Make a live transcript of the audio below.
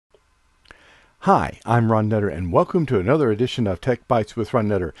Hi, I'm Ron Nutter, and welcome to another edition of Tech Bytes with Ron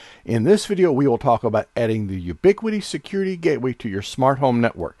Nutter. In this video, we will talk about adding the Ubiquiti Security Gateway to your smart home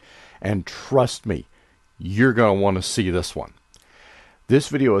network. And trust me, you're going to want to see this one. This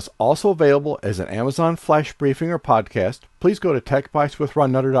video is also available as an Amazon flash briefing or podcast. Please go to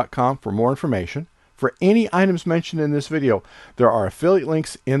techbyteswithronnutter.com for more information. For any items mentioned in this video, there are affiliate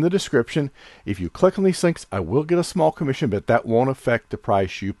links in the description. If you click on these links, I will get a small commission, but that won't affect the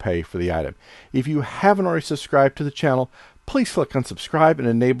price you pay for the item. If you haven't already subscribed to the channel, please click on subscribe and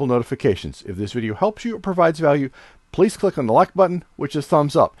enable notifications. If this video helps you or provides value, please click on the like button, which is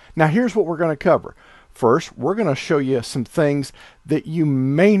thumbs up. Now here's what we're going to cover. First, we're going to show you some things that you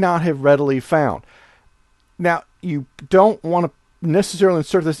may not have readily found. Now, you don't want to necessarily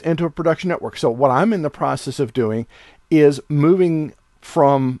insert this into a production network. So what I'm in the process of doing is moving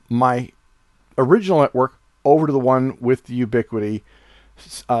from my original network over to the one with the Ubiquiti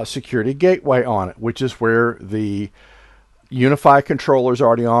Security Gateway on it, which is where the Unifii controller is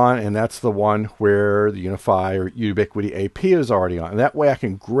already on, and that's the one where the Unifii or Ubiquiti AP is already on. And that way I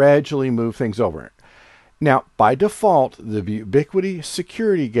can gradually move things over. Now, by default, the Ubiquiti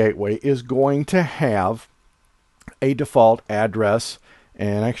Security Gateway is going to have a default address,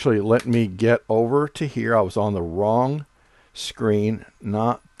 and actually let me get over to here. I was on the wrong screen,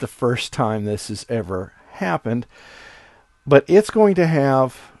 not the first time this has ever happened, but it's going to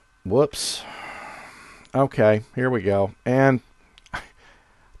have, whoops, okay, here we go, and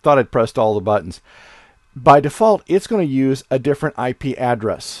thought I'd pressed all the buttons. By default, it's going to use a different IP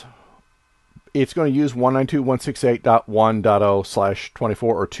address. It's going to use 192.168.1.0/24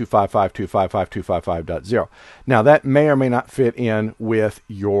 or 255.255.255.0. Now that may or may not fit in with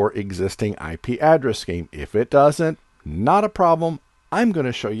your existing IP address scheme. If it doesn't, not a problem. I'm going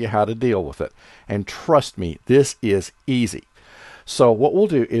to show you how to deal with it. And trust me, this is easy. So what we'll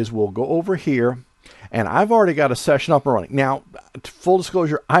do is we'll go over here, and I've already got a session up and running. Now, full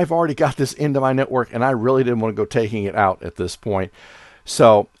disclosure, I've already got this into my network, and I really didn't want to go taking it out at this point.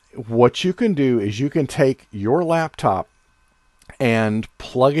 So what you can do is you can take your laptop and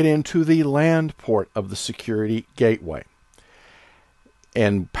plug it into the LAN port of the security gateway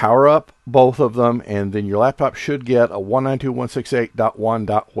and power up both of them, and then your laptop should get a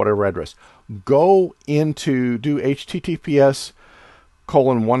 192.168.1. whatever address. Go into do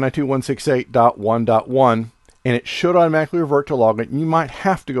https://192.168.1.1, and it should automatically revert to login. You might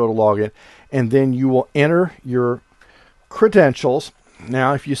have to go to login, and then you will enter your credentials.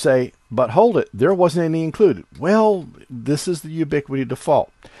 Now, if you say, but hold it, there wasn't any included. Well, this is the Ubiquiti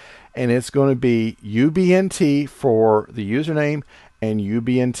default. And it's going to be UBNT for the username and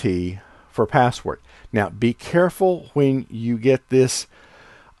UBNT for password. Now, be careful when you get this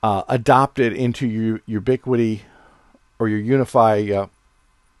adopted into your Ubiquiti or your Unifii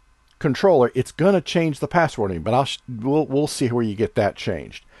controller. It's going to change the password name, but we'll see where you get that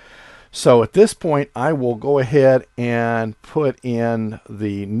changed. So at this point, I will go ahead and put in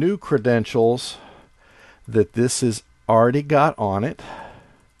the new credentials that this has already got on it.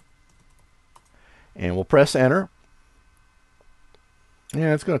 And we'll press enter. And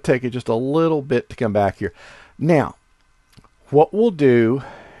it's going to take it just a little bit to come back here. Now, what we'll do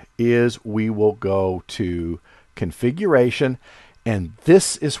is we will go to configuration, and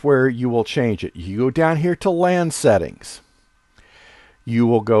this is where you will change it. You go down here to LAN settings. You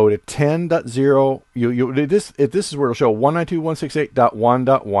will go to 10.0. This is where it'll show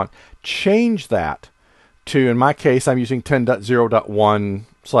 192.168.1.1. Change that to, in my case, I'm using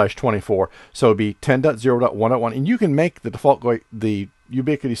 10.0.1/24. So it'll be 10.0.1.1. And you can make the default the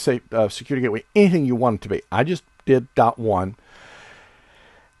Ubiquiti Security Gateway anything you want it to be. I just did .1.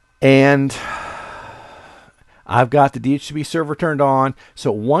 And I've got the DHCP server turned on.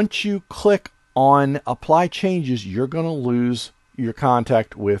 So once you click on apply changes, you're going to lose your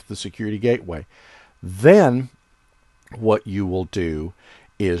contact with the security gateway. Then what you will do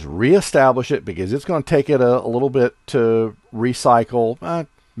is reestablish it, because it's going to take it a little bit to recycle,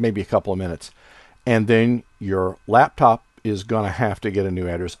 maybe a couple of minutes. And then your laptop is going to have to get a new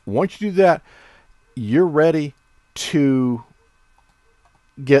address. Once you do that, you're ready to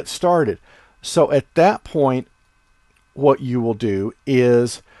get started. So at that point, what you will do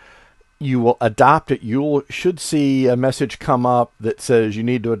is you will adopt it. You should see a message come up that says you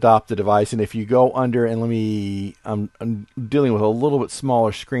need to adopt the device. And if you go under, and I'm dealing with a little bit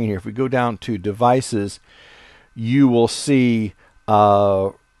smaller screen here. If we go down to devices, you will see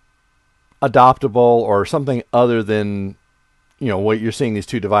adoptable or something other than, what you're seeing, these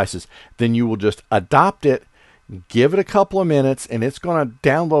two devices. Then you will just adopt it, give it a couple of minutes, and it's going to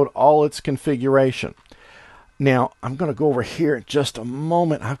download all its configuration. Now, I'm going to go over here in just a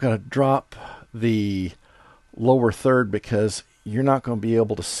moment. I've got to drop the lower third because you're not going to be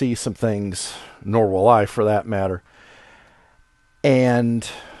able to see some things, nor will I for that matter. And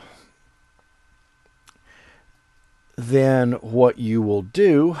then what you will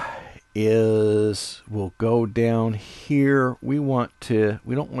do is we'll go down here. We don't want to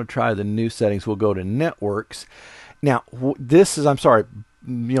try the new settings. We'll go to networks. Now this is, I'm sorry,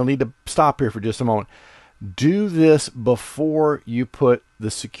 you'll need to stop here for just a moment. Do this before you put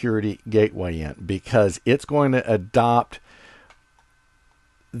the security gateway in, because it's going to adopt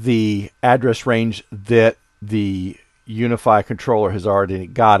the address range that the Unifii controller has already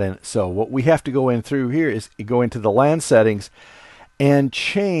got in it. So what we have to go in through here is go into the LAN settings and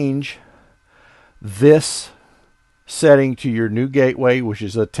change this setting to your new gateway, which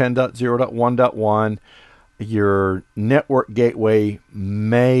is a 10.0.1.1. Your network gateway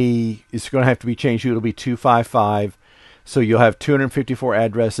is going to have to be changed. It'll be 255. So you'll have 254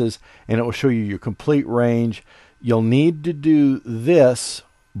 addresses, and it will show you your complete range. You'll need to do this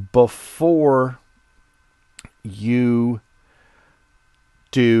before you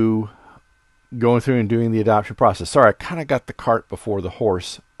do going through and doing the adoption process. Sorry, I kind of got the cart before the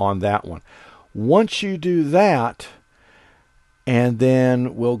horse on that one. Once you do that, and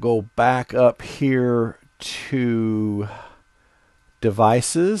then we'll go back up here to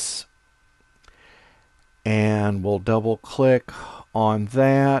devices, and we'll double click on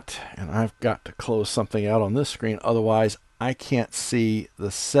that, and I've got to close something out on this screen, otherwise I can't see the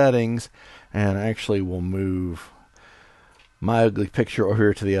settings. And actually we'll move my ugly picture over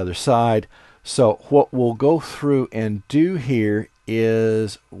here to the other side. So what we'll go through and do here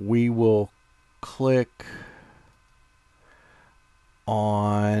is we will click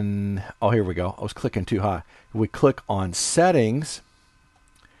on, oh, here we go. I was clicking too high. We click on settings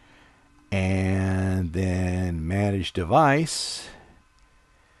and then manage device.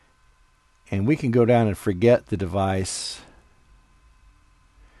 And we can go down and forget the device.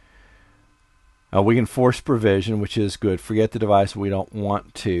 We can force provision, which is good. Forget the device, we don't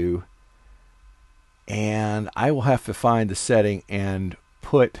want to. And I will have to find the setting and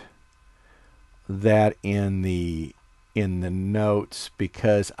put that in the notes,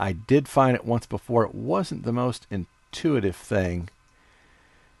 because I did find it once before. It wasn't the most intuitive thing.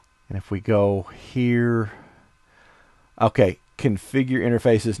 And if we go here, okay, configure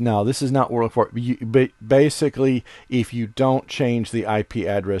interfaces. Now this is not what we're looking for. But basically, if you don't change the IP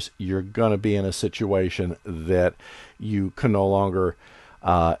address, you're going to be in a situation that you can no longer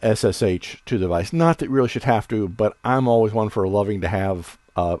SSH to the device. Not that you really should have to, but I'm always one for loving to have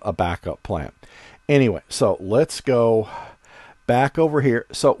a backup plan. Anyway, so let's go back over here.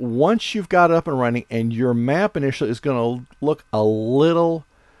 So once you've got it up and running, and your map initially is going to look a little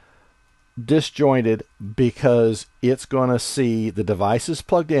disjointed because it's going to see the devices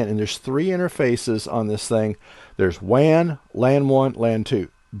plugged in, and there's 3 interfaces on this thing. There's WAN, LAN 1, LAN 2.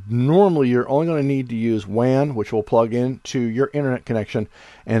 Normally you're only going to need to use WAN, which will plug into your internet connection,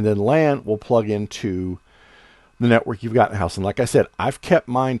 and then LAN will plug into the network you've got in the house. And like I said, I've kept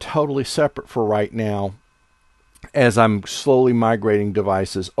mine totally separate for right now as I'm slowly migrating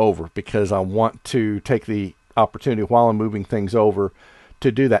devices over, because I want to take the opportunity while I'm moving things over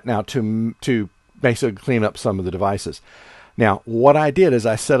to do that now, to basically clean up some of the devices. Now, what I did is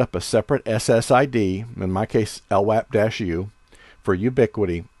I set up a separate SSID, in my case LWAP-U, for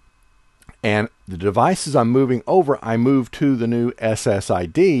Ubiquiti, and the devices I'm moving over, I move to the new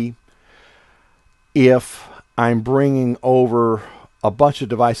SSID. If I'm bringing over a bunch of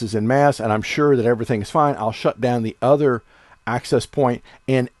devices in mass and I'm sure that everything's fine, I'll shut down the other access point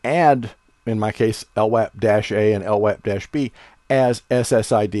and add, in my case, LWAP-A and LWAP-B as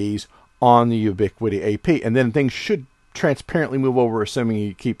SSIDs on the Ubiquiti AP. And then things should transparently move over, assuming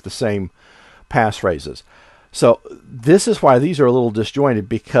you keep the same passphrases. So this is why these are a little disjointed,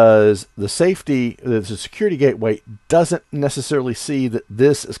 because the security gateway doesn't necessarily see that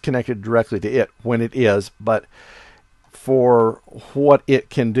this is connected directly to it when it is, but for what it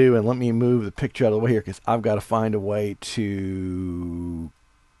can do, and let me move the picture out of the way here because I've got to find a way to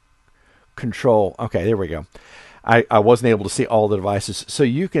control. Okay, there we go. I wasn't able to see all the devices. So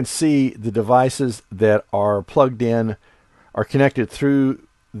you can see the devices that are plugged in are connected through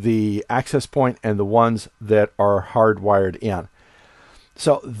the access point and the ones that are hardwired in.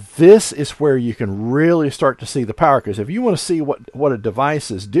 So this is where you can really start to see the power, because if you want to see what a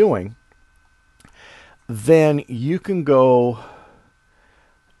device is doing, then you can go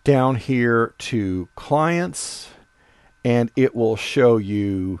down here to clients and it will show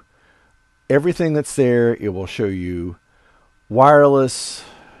you everything that's there. It will show you wireless,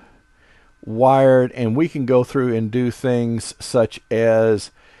 wired, and we can go through and do things such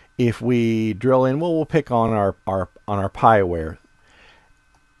as, if we drill in, well, we'll pick on our Piware,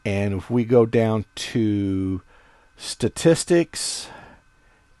 and if we go down to statistics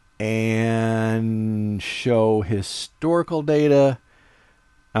and show historical data,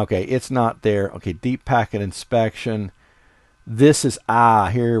 okay, it's not there. Okay, deep packet inspection. This is,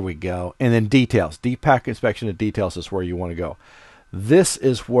 here we go. And then details. Deep packet inspection and details is where you want to go. This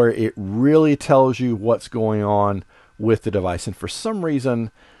is where it really tells you what's going on with the device. And for some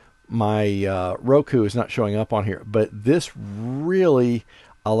reason, my Roku is not showing up on here. But this really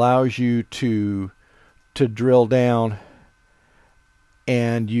allows you to drill down,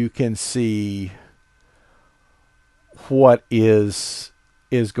 and you can see what is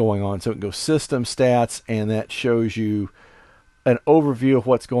going on. So it can go system stats, and that shows you an overview of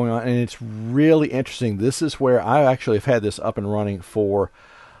what's going on, and it's really interesting. This is where I actually have had this up and running for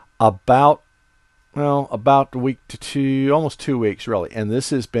about a week to almost 2 weeks, really. And this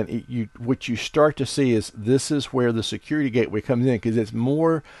has been, what you start to see is this is where the security gateway comes in, because it's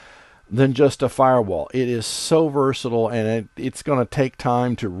more than just a firewall. It is so versatile, and it's going to take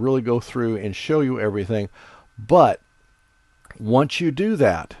time to really go through and show you everything. But once you do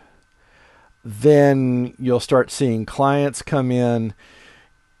that, then you'll start seeing clients come in.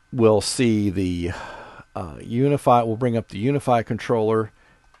 We'll see the Unify. We'll bring up the Unify controller,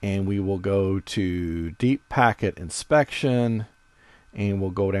 and we will go to deep packet inspection, and we'll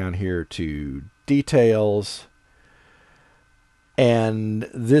go down here to details. And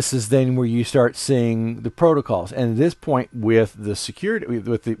this is then where you start seeing the protocols. And at this point, with the security,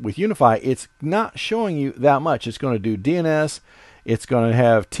 with Unify, it's not showing you that much. It's going to do DNS. It's going to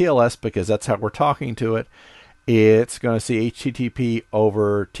have TLS because that's how we're talking to it. It's going to see HTTP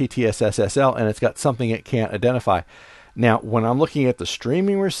over TTS SSL, and it's got something it can't identify. Now, when I'm looking at the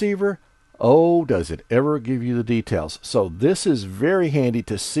streaming receiver, oh, does it ever give you the details? So this is very handy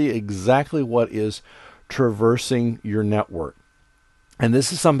to see exactly what is traversing your network. And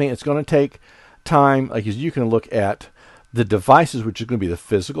this is something that's going to take time. Like, you can look at the devices, which is going to be the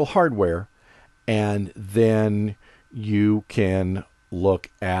physical hardware, and then you can look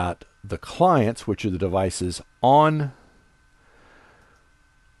at the clients, which are the devices on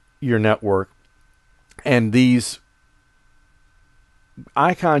your network. And these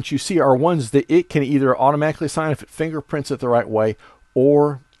icons you see are ones that it can either automatically assign if it fingerprints it the right way,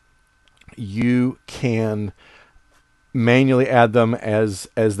 or you can manually add them as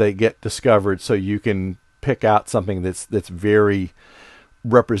they get discovered, so you can pick out something that's very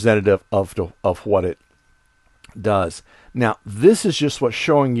representative of what it does. Now, this is just what's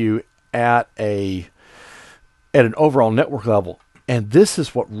showing you at an overall network level, and this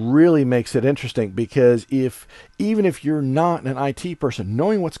is what really makes it interesting, because even if you're not an IT person,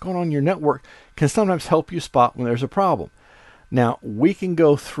 knowing what's going on in your network can sometimes help you spot when there's a problem. Now, we can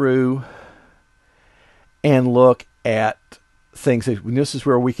go through and look at things. This is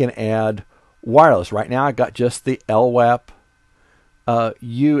where we can add wireless. Right now, I got just the LWAP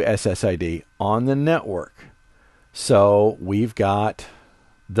USSID on the network. So we've got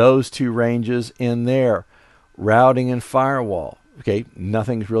those two ranges in there. Routing and firewall. Okay,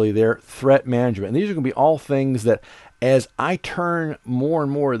 nothing's really there. Threat management. And these are going to be all things that, as I turn more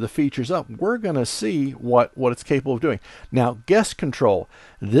and more of the features up, we're going to see what it's capable of doing. Now, guest control.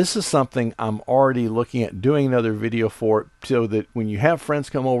 This is something I'm already looking at doing another video for, so that when you have friends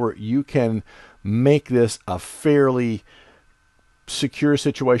come over, you can make this a fairly secure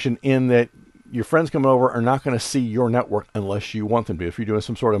situation, in that your friends coming over are not going to see your network unless you want them to. If you're doing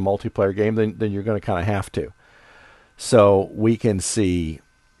some sort of multiplayer game, then you're going to kind of have to. So we can see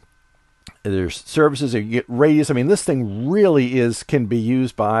there's services, you get radius. I mean, this thing really can be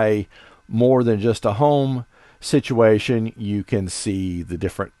used by more than just a home situation. You can see the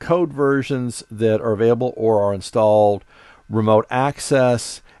different code versions that are available or are installed, remote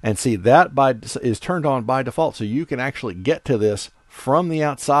access, and see that is turned on by default. So you can actually get to this from the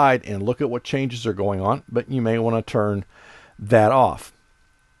outside and look at what changes are going on, but you may want to turn that off.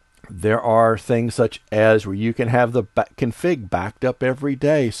 There are things such as where you can have the config backed up every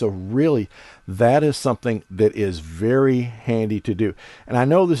day. So really, that is something that is very handy to do. And I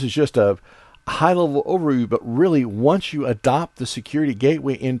know this is just a high-level overview, but really, once you adopt the security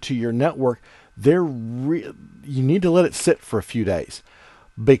gateway into your network, you need to let it sit for a few days,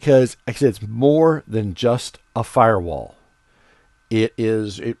 because like I said, it's more than just a firewall. It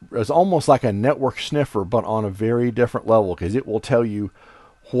is almost like a network sniffer, but on a very different level, because it will tell you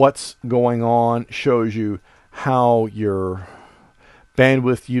what's going on, shows you how your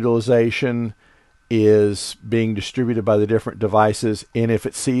bandwidth utilization is being distributed by the different devices. And if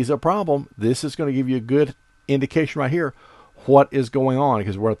it sees a problem, this is going to give you a good indication right here what is going on,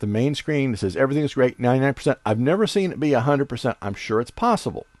 because we're at the main screen. It says everything's great, 99%. I've never seen it be 100%. I'm sure it's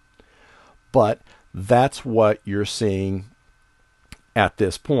possible, but that's what you're seeing at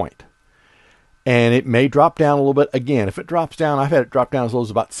this point. And it may drop down a little bit. Again, if it drops down, I've had it drop down as low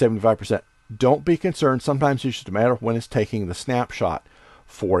as about 75%. Don't be concerned. Sometimes it's just a matter of when it's taking the snapshot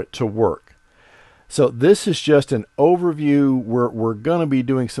for it to work. So this is just an overview. We're going to be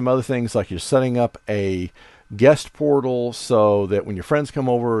doing some other things, like you're setting up a guest portal so that when your friends come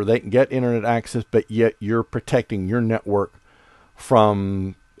over, they can get internet access, but yet you're protecting your network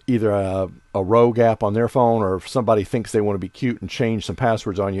from either a rogue app on their phone, or if somebody thinks they want to be cute and change some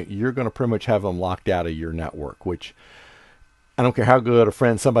passwords on you, you're going to pretty much have them locked out of your network, which I don't care how good a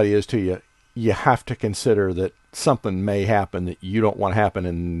friend somebody is to you, you have to consider that something may happen that you don't want to happen,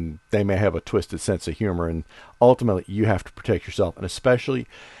 and they may have a twisted sense of humor, and ultimately you have to protect yourself. And especially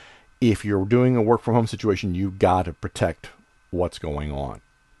if you're doing a work from home situation, you've got to protect what's going on.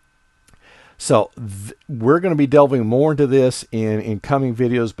 So we're going to be delving more into this in coming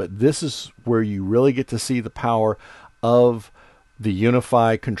videos, but this is where you really get to see the power of the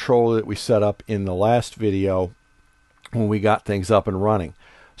Unifii controller that we set up in the last video when we got things up and running.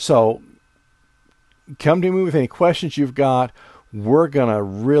 So come to me with any questions you've got. We're going to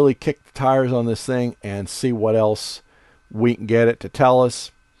really kick the tires on this thing and see what else we can get it to tell us,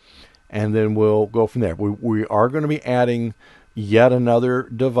 and then we'll go from there. We are going to be adding yet another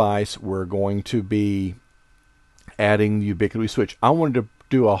device. We're going to be adding the Ubiquiti switch. I wanted to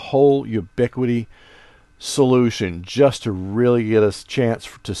do a whole Ubiquiti solution just to really get us a chance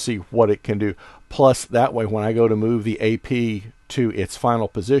to see what it can do. Plus, that way, when I go to move the AP to its final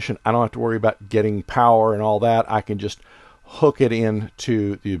position, I don't have to worry about getting power and all that. I can just hook it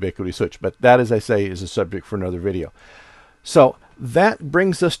into the Ubiquiti switch. But that, as I say, is a subject for another video. So that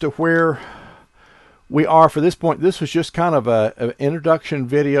brings us to where we are for this point. This was just kind of an introduction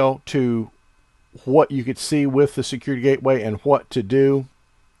video to what you could see with the Security Gateway and what to do.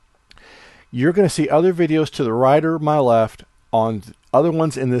 You're going to see other videos to the right or my left on other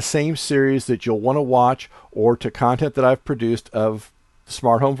ones in the same series that you'll want to watch, or to content that I've produced of the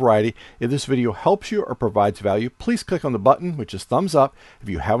smart home variety. If this video helps you or provides value, please click on the button, which is thumbs up. If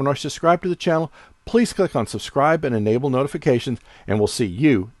you haven't already subscribed to the channel, please click on subscribe and enable notifications, and we'll see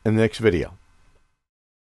you in the next video.